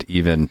and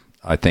even,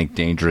 I think,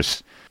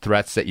 dangerous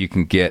threats that you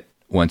can get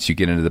once you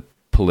get into the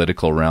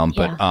political realm.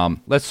 Yeah. But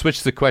let's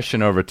switch the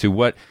question over to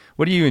what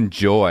do you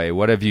enjoy?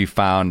 What have you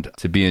found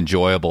to be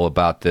enjoyable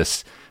about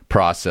this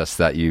process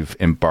that you've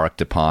embarked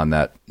upon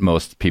that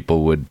most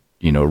people would,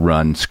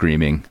 run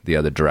screaming the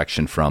other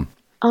direction from?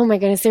 Oh my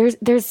goodness,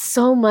 there's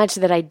so much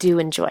that I do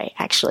enjoy,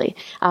 actually.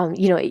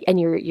 And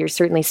you're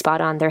certainly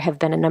spot on. There have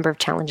been a number of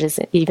challenges,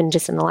 even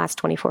just in the last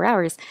 24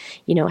 hours,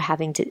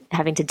 having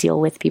to deal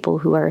with people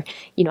who are,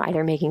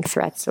 either making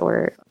threats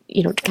or,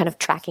 kind of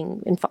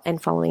tracking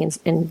and following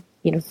and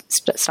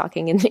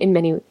stalking in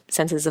many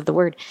senses of the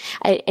word.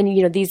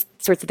 And these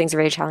sorts of things are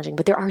very challenging,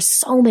 but there are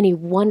so many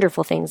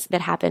wonderful things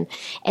that happen.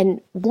 And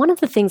one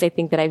of the things I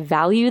think that I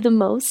value the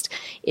most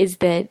is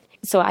that,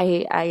 so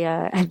I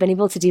have been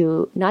able to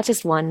do not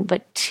just one,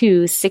 but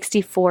 2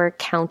 64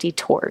 county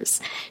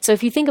tours. So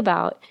if you think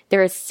about,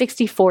 there are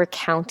 64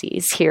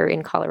 counties here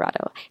in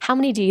Colorado. How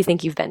many do you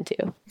think you've been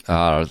to?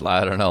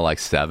 I don't know, like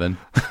 7.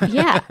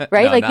 Yeah,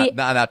 right?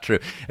 No, not true.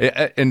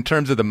 In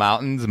terms of the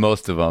mountains,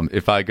 most of them.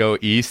 If I go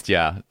east,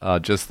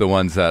 just the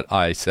ones that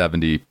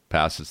I-70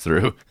 passes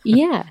through.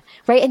 Yeah,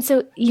 right. And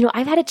so,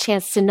 I've had a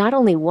chance to not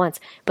only once,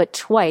 but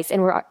twice,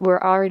 and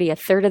we're already a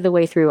third of the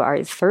way through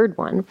our third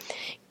one,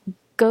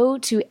 go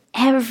to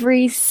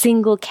every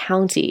single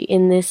county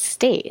in this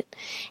state,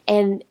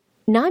 and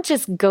not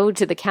just go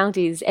to the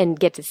counties and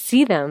get to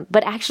see them,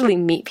 but actually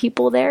meet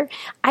people there.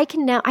 I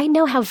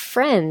now have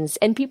friends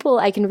and people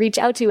I can reach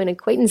out to and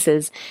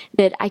acquaintances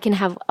that I can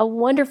have a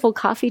wonderful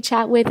coffee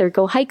chat with or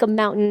go hike a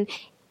mountain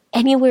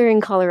anywhere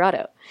in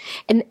Colorado.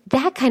 And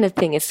that kind of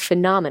thing is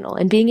phenomenal.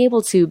 And being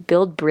able to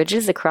build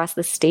bridges across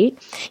the state,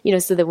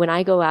 so that when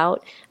I go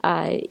out,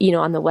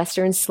 on the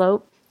western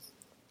slope,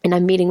 and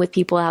I'm meeting with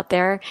people out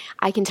there,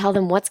 I can tell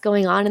them what's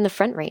going on in the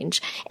Front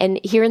Range. And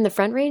here in the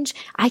Front Range,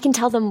 I can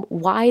tell them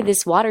why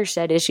this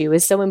watershed issue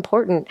is so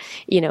important,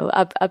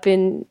 up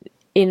in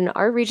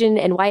our region,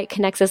 and why it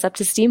connects us up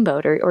to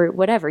Steamboat or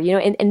whatever,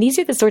 and these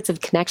are the sorts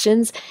of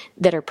connections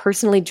that are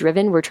personally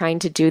driven. We're trying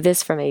to do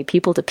this from a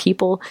people to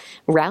people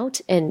route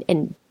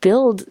and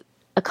build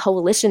a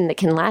coalition that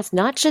can last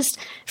not just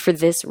for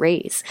this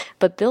race,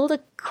 but build a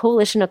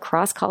coalition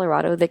across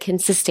Colorado that can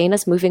sustain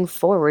us moving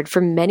forward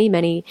for many,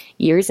 many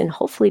years and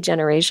hopefully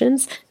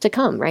generations to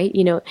come, right?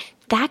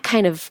 That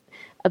kind of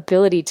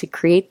ability to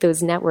create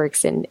those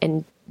networks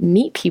and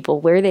meet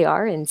people where they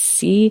are and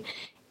see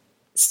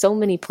so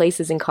many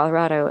places in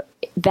Colorado,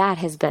 that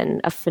has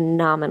been a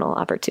phenomenal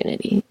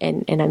opportunity.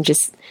 And I'm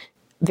just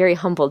very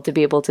humbled to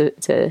be able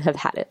to have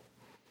had it.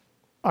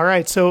 All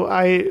right. So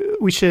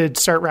we should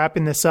start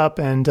wrapping this up.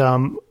 And,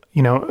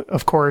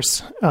 of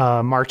course,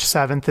 March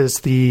 7th is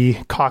the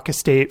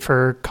caucus date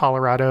for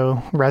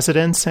Colorado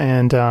residents.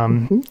 And,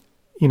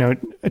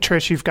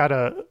 Trish, you've got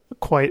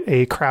quite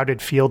a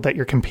crowded field that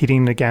you're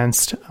competing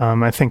against.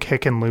 I think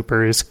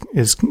Hickenlooper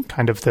is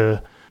kind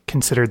of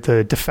considered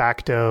the de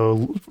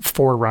facto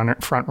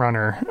front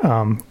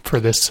runner for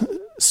this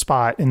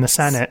spot in the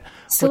Senate.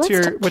 So what's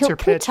your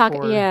pitch?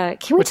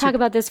 Can we talk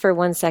about this for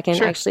 1 second,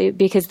 Sure. actually?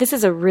 Because this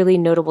is a really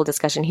notable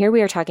discussion. Here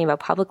we are talking about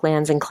public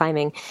lands and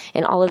climbing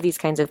and all of these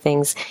kinds of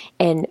things.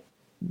 And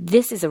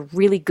this is a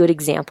really good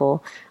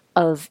example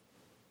of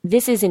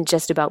this isn't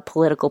just about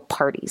political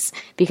parties,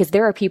 because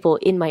there are people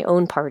in my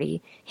own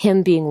party,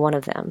 him being one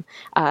of them,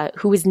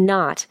 who is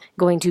not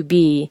going to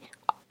be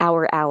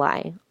our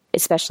ally,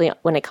 especially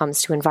when it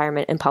comes to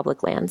environment and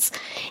public lands.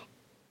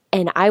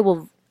 And I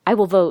will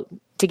vote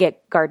to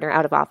get Gardner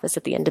out of office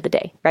at the end of the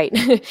day, right?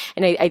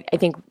 And I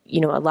think, a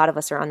lot of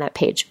us are on that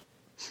page.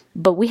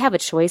 But we have a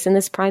choice in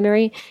this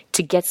primary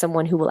to get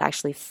someone who will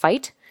actually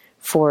fight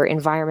for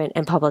environment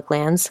and public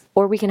lands,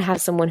 or we can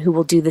have someone who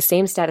will do the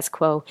same status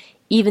quo,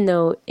 even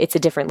though it's a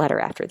different letter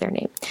after their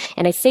name.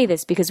 And I say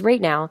this because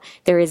right now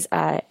there is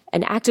an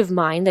active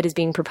mine that is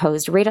being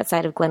proposed right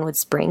outside of Glenwood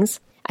Springs.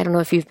 I don't know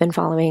if you've been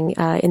following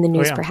in the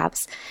news,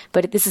 perhaps,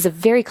 but this is a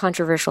very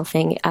controversial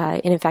thing.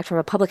 And in fact, from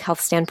a public health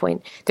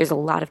standpoint, there's a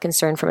lot of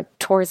concern. From a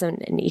tourism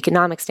and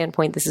economic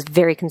standpoint, this is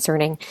very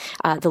concerning.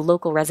 The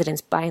local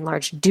residents, by and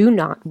large, do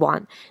not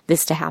want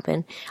this to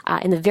happen.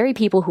 And the very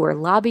people who are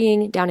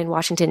lobbying down in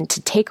Washington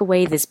to take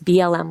away this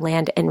BLM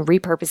land and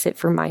repurpose it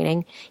for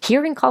mining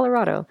here in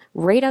Colorado,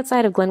 right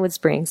outside of Glenwood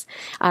Springs,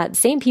 the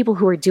same people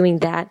who are doing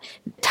that,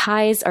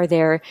 ties are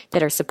there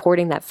that are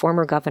supporting that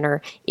former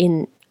governor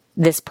in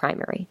this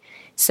primary.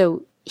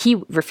 So he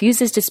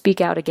refuses to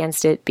speak out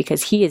against it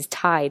because he is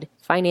tied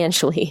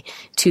financially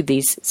to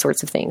these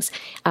sorts of things.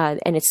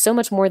 And it's so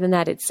much more than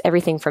that. It's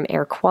everything from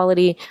air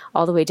quality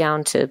all the way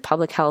down to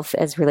public health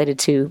as related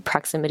to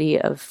proximity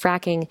of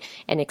fracking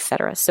and et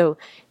cetera. So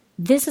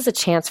this is a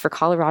chance for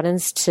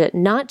Coloradans to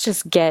not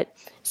just get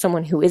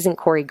someone who isn't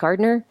Cory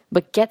Gardner,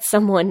 but get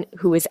someone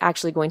who is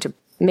actually going to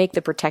make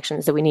the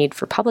protections that we need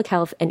for public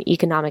health and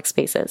economic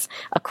spaces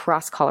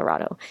across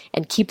Colorado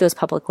and keep those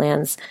public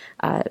lands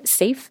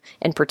safe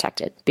and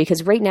protected.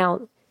 Because right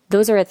now,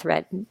 those are a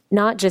threat,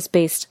 not just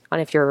based on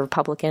if you're a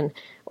Republican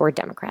or a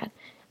Democrat.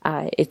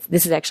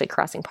 This is actually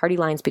crossing party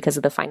lines because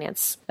of the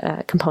finance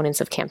components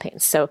of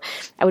campaigns. So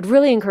I would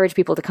really encourage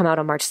people to come out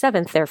on March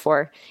 7th,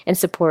 therefore, and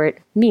support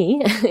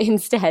me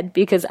instead,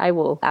 because I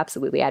will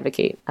absolutely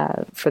advocate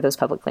for those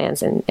public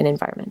lands and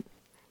environment.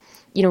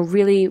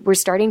 Really, we're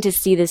starting to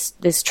see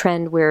this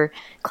trend where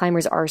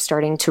climbers are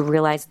starting to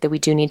realize that we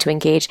do need to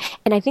engage.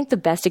 And I think the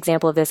best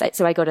example of this,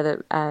 so I go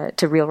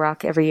to Real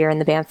Rock every year and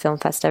the Banff Film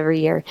Fest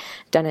every year.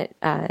 Done it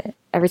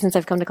ever since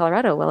I've come to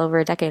Colorado, well over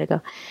a decade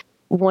ago.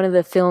 One of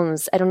the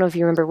films, I don't know if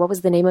you remember, what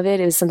was the name of it?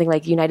 It was something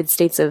like United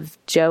States of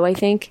Joe, I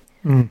think.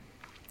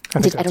 I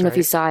don't know if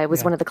you saw it. It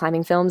was one of the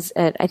climbing films.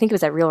 I think it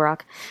was at Real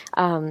Rock.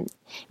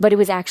 But it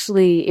was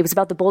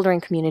about the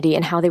bouldering community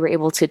and how they were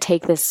able to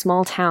take this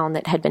small town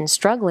that had been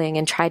struggling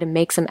and try to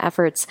make some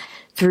efforts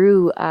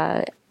through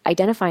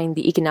identifying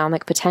the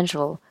economic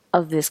potential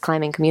of this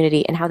climbing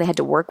community, and how they had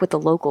to work with the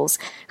locals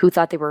who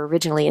thought they were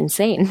originally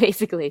insane,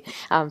 basically,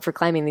 for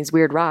climbing these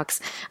weird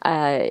rocks,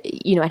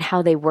 and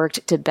how they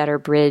worked to better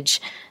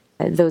bridge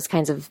those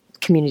kinds of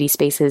community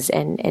spaces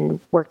and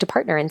work to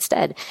partner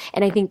instead.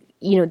 And I think,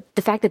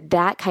 the fact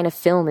that kind of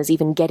film is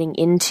even getting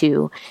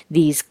into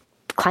these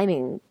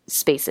climbing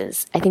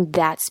spaces, I think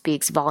that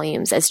speaks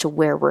volumes as to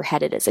where we're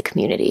headed as a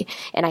community.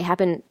 And I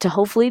happen to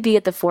hopefully be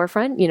at the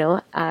forefront,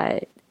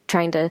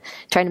 trying to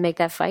make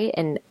that fight.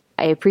 And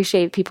I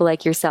appreciate people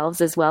like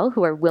yourselves as well,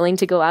 who are willing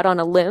to go out on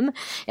a limb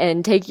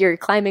and take your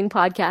climbing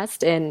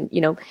podcast and,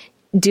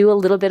 do a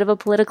little bit of a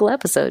political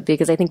episode,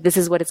 because I think this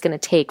is what it's going to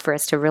take for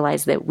us to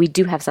realize that we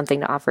do have something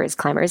to offer as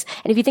climbers.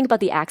 And if you think about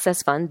the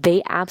Access Fund,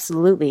 they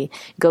absolutely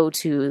go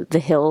to the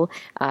Hill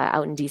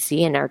out in DC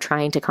and are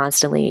trying to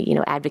constantly,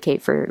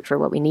 advocate for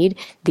what we need.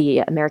 The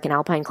American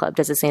Alpine Club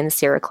does the same, the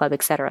Sierra Club,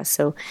 et cetera.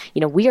 So,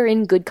 we are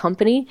in good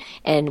company,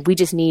 and we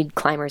just need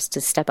climbers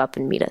to step up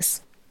and meet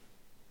us.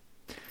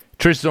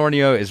 Trish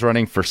Zornio is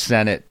running for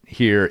Senate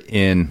here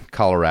in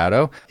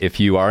Colorado. If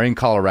you are in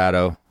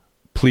Colorado,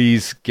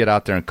 please get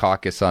out there and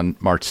caucus on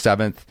March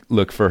 7th.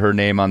 Look for her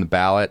name on the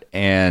ballot.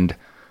 And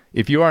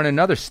if you are in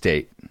another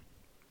state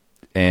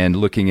and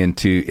looking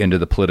into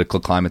the political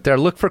climate there,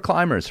 look for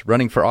climbers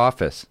running for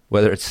office,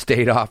 whether it's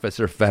state office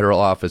or federal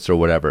office or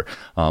whatever.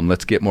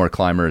 Let's get more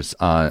climbers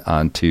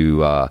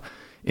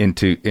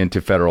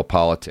into federal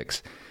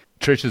politics.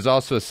 Trish is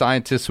also a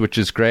scientist, which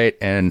is great.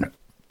 And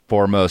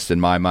foremost,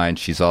 in my mind,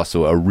 she's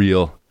also a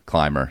real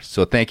climber.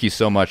 So thank you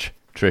so much,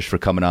 Trish, for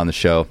coming on the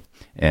show.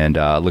 And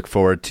look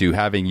forward to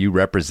having you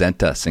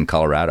represent us in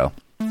Colorado.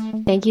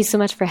 Thank you so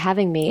much for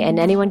having me. And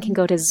anyone can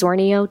go to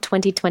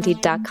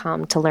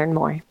zornio2020.com to learn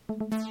more.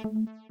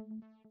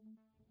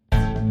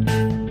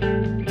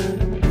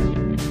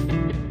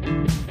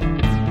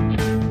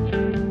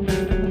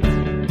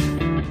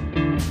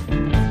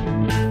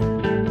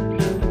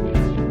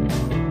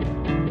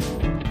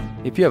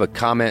 If you have a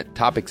comment,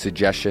 topic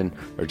suggestion,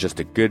 or just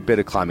a good bit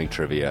of climbing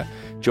trivia,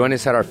 join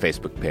us at our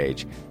Facebook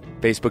page,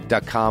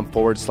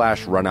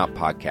 facebook.com/RunOut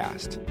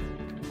Podcast.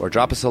 Or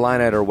drop us a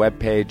line at our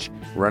webpage,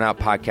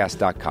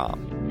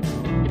 runoutpodcast.com.